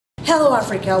Hello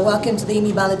Africa, welcome to the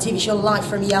Abdoulaye BALDE TV show live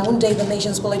from Yaounde, the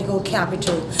nation's political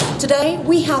capital. Today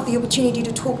we have the opportunity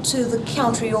to talk to the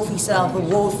country officer of the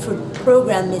World Food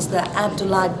Programme, Mr.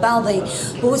 Abdoulaye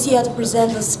BALDE, who is here to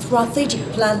present the strategic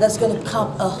plan that's going to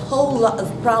cut a whole lot of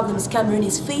problems Cameroon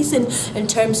is facing in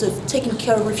terms of taking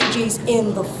care of refugees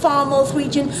in the far north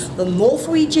region, the north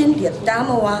region, the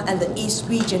Adamawa and the east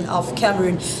region of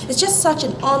Cameroon. It's just such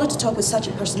an honor to talk with such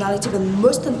a personality, but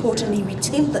most importantly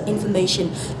retain the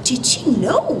information. Did you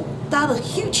know that a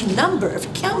huge number of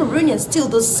Cameroonians still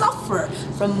do suffer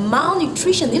from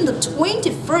malnutrition in the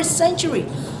 21st century?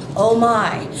 Oh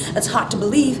my, it's hard to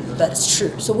believe, but it's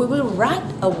true. So we will right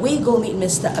away go meet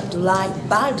Mr. Abdoulaye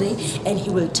BALDE, and he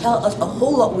will tell us a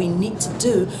whole lot we need to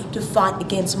do to fight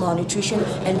against malnutrition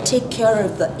and take care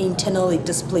of the internally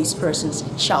displaced persons,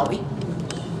 shall we?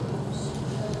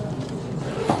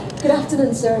 Good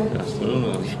afternoon, sir. Good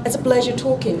afternoon. It's a pleasure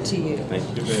talking to you.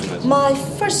 Thank you very much. My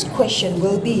first question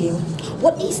will be,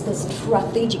 what is the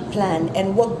strategic plan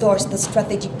and what does the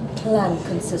strategic plan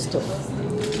consist of?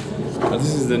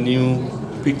 This is the new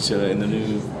picture in the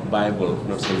new Bible,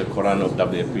 not in the Quran, of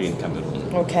WFP in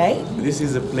Cameroon. Okay. This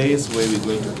is a place where we're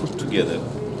going to put together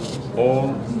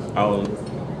all our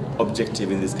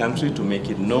objective in this country to make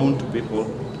it known to people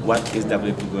what is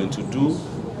WFP going to do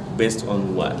based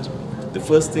on what. The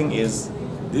first thing is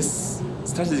this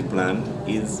strategic plan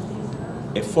is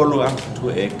a follow-up to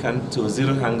a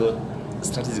zero-hunger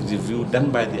strategic review done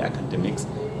by the academics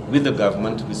with the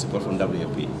government with support from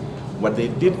WFP. What they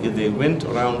did is they went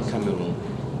around Cameroon,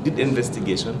 did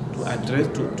investigation to address,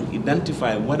 to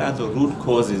identify what are the root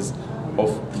causes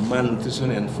of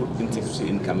malnutrition and food insecurity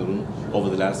in Cameroon over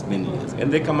the last many years.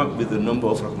 And they come up with a number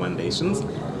of recommendations,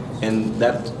 and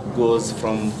that goes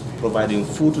from providing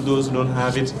food to those who don't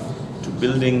have it, to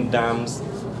building dams,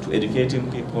 to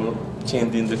educating people,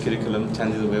 changing the curriculum,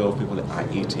 changing the way of people are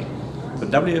eating.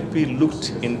 But WFP looked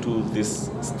into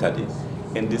this study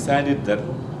and decided that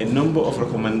a number of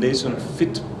recommendations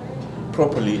fit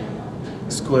properly,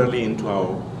 squarely into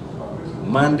our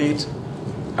mandate,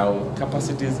 our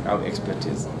capacities, our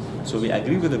expertise. So we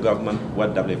agree with the government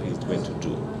what WFP is going to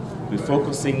do. We're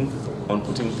focusing on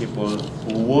putting people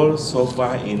who were so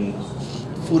far in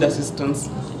food assistance.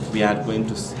 We are going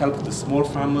to help the small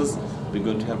farmers, we're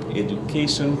going to help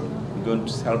education, we're going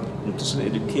to help nutrition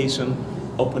education,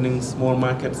 opening small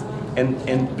markets,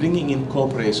 and bringing in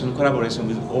collaboration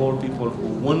with all people who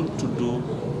want to do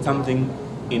something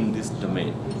in this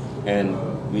domain. And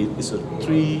it's a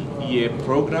 3-year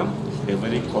program, a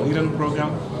very coherent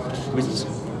program, which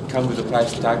comes with a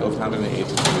price tag of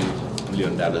 $183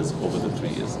 million over the 3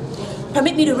 years.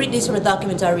 Permit me to read this from a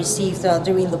document I received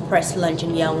during the press lunch in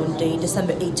Yaounde,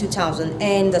 December 8,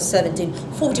 2017.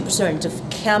 40% of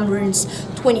Cameroon's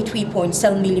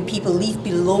 23.7 million people live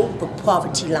below the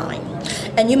poverty line,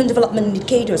 and human development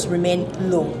indicators remain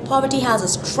low. Poverty has a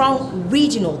strong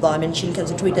regional dimension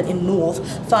concentrated in North,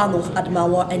 Far North,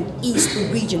 Adamawa and East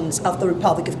regions of the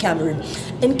Republic of Cameroon.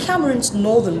 In Cameroon's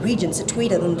northern region,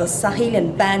 situated in the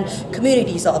Sahelian band,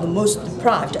 communities are the most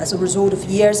deprived as a result of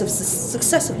years of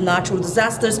successive natural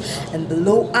disasters and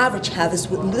below average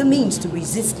harvest with little means to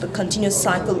resist the continuous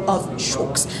cycle of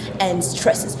shocks and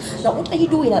stresses. Now, what are you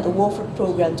doing at the World Food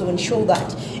Programme to ensure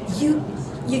that you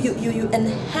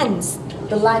enhance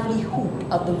the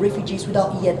livelihood of the refugees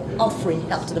without yet offering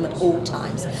help to them at all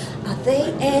times? Are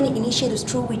there any initiatives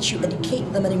through which you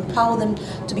educate them and empower them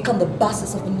to become the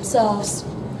bosses of themselves?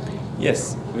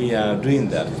 Yes, we are doing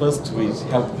that. First, we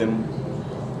help them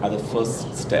at the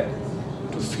first step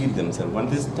to feed themselves. When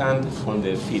they stand on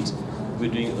their feet, we're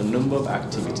doing a number of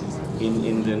activities.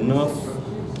 In the north,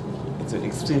 it's an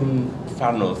extreme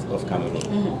far north of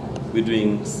Cameroon. We're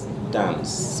doing dams,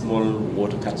 small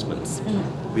water catchments.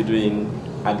 We're doing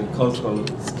agricultural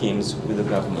schemes with the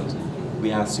government.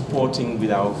 We are supporting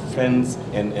with our friends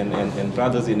and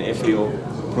brothers in FAO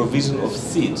provision of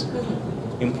seed,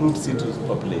 improved seed to the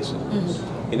population.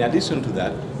 In addition to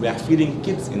that, we are feeding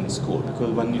kids in school, because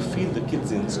when you feed the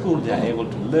kids in school, they are able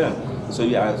to learn. So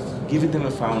we are giving them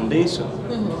a foundation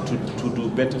to do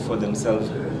better for themselves,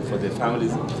 for their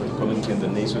families, for the community and the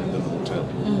nation in the long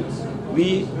term.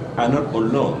 We are not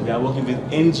alone. We are working with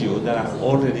NGOs that are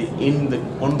already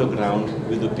on the ground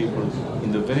with the people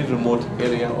in the very remote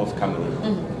area of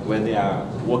Cameroon, where they are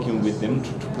working with them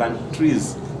to plant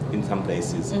trees in some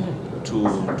places,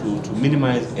 to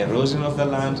minimize erosion of the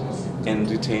land and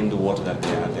retain the water that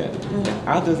they are there. And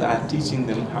others are teaching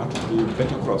them how to do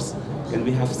better crops. And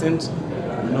we have sent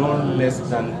no less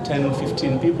than 10,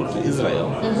 15 people to Israel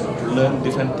to learn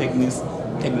different techniques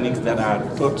that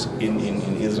are taught in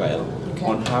Israel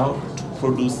on how to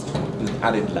produce in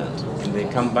arid land. And they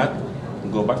come back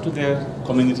go back to their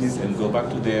communities and go back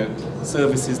to their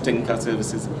services, technical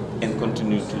services, and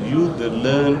continue to use the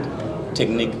learned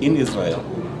technique in Israel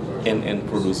and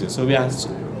produce it. So we are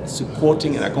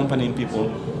supporting and accompanying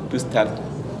people to start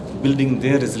building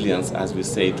their resilience, as we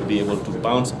say, to be able to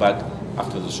bounce back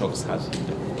after the shocks have hit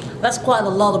them. That's quite a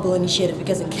laudable initiative,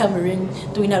 because in Cameroon,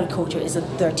 doing agriculture is a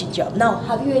dirty job. Now,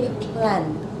 have you any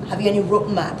plan? Have you any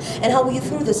roadmap? And how will you,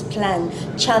 through this plan,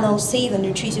 channel safe and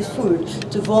nutritious food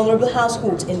to vulnerable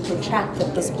households in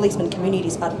protracted displacement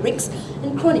communities at risk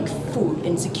and chronic food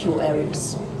insecure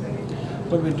areas?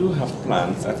 Well, we do have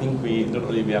plans. I think not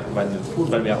only we are providing the food,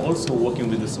 but we are also working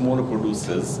with the smaller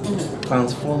producers,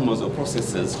 transformers or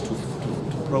processors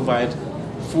to provide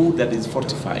food that is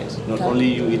fortified. Not only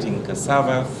you eating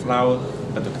cassava flour,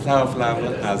 but the cassava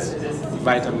flour has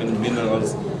vitamin,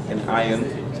 minerals, and iron.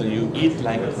 So you eat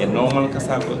like a normal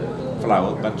cassava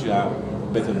flour, but you are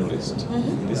better nourished.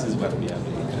 This is what we are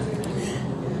doing.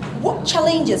 What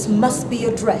challenges must be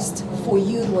addressed for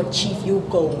you to achieve your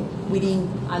goal within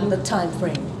the time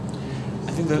frame?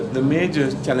 I think the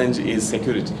major challenge is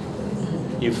security.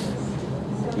 If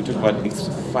we talk about it's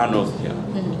far north here,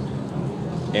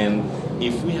 and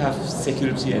if we have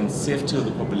security and safety of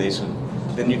the population,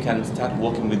 then you can start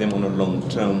working with them on a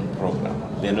long-term program.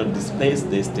 They're not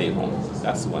displaced, they stay home.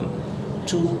 That's one.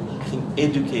 Two, I think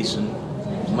education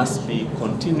must be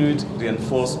continued,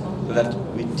 reinforced, so that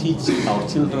we teach our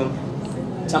children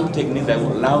some technique that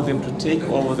will allow them to take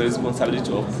over the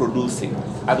responsibility of producing.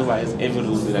 Otherwise,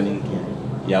 everyone will be running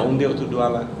to Yaounde or to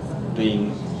Douala,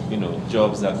 doing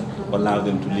jobs that allow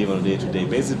them to live on a day-to-day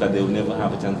basis, but they will never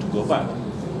have a chance to go back.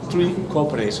 Three,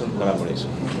 cooperation,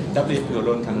 collaboration. WFP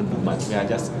alone cannot do much. We are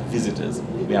just visitors.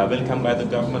 We are welcomed by the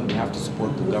government. We have to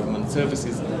support the government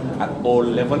services at all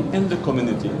levels and the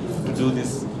community to do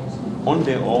this on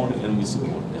their own, and we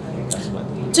support them. That's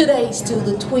what. Today is still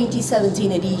the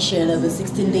 2017 edition of the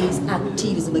 16 Days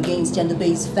Activism Against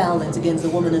Gender-Based Violence Against the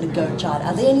Woman and the Girl Child.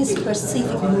 Are there any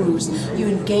specific moves you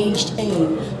engaged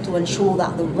in to ensure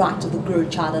that the rights of the girl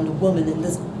child and the woman in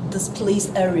this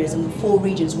displaced areas in the 4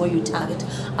 regions where you target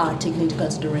are taken into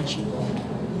consideration?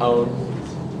 Our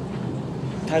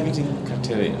targeting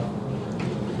criteria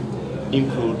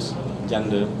includes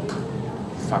gender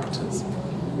factors.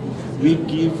 We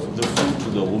give the food to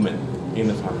the woman in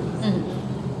the family.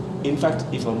 In fact,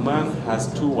 if a man has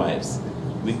 2 wives,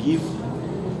 we give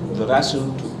the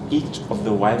ration to each of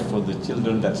the wife for the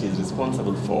children that he is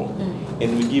responsible for,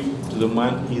 and we give to the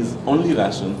man his only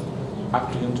ration, up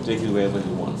to him to take it wherever he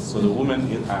wants. So the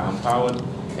women are empowered,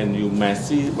 and you might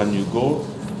see when you go,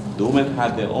 the women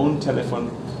have their own telephone,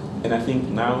 and I think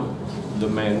now the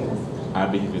men are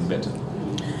behaving better.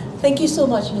 Thank you so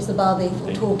much, Mr. Balde,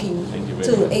 for talking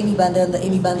to Amy Bande on the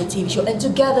Amy Bande TV show. And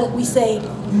together we say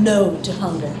no to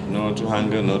hunger. No to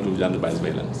hunger, no to gender-based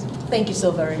violence. Thank you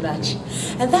so very much.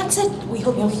 And that's it. We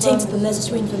hope you retain the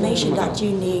necessary information that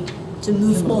you need to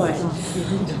move on.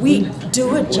 We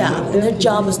do a job, and our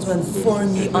job is to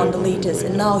inform you on the latest,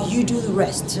 and now you do the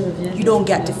rest. You don't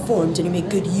get deformed, and you make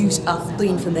good use of the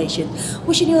information.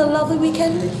 Wishing you a lovely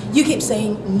weekend. You keep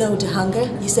saying no to hunger,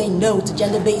 you say no to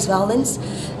gender-based violence,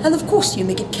 and of course you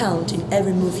make it count in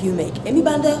every move you make. Amy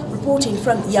Bande reporting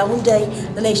from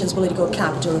Yaounde, the nation's political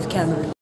capital of Cameroon.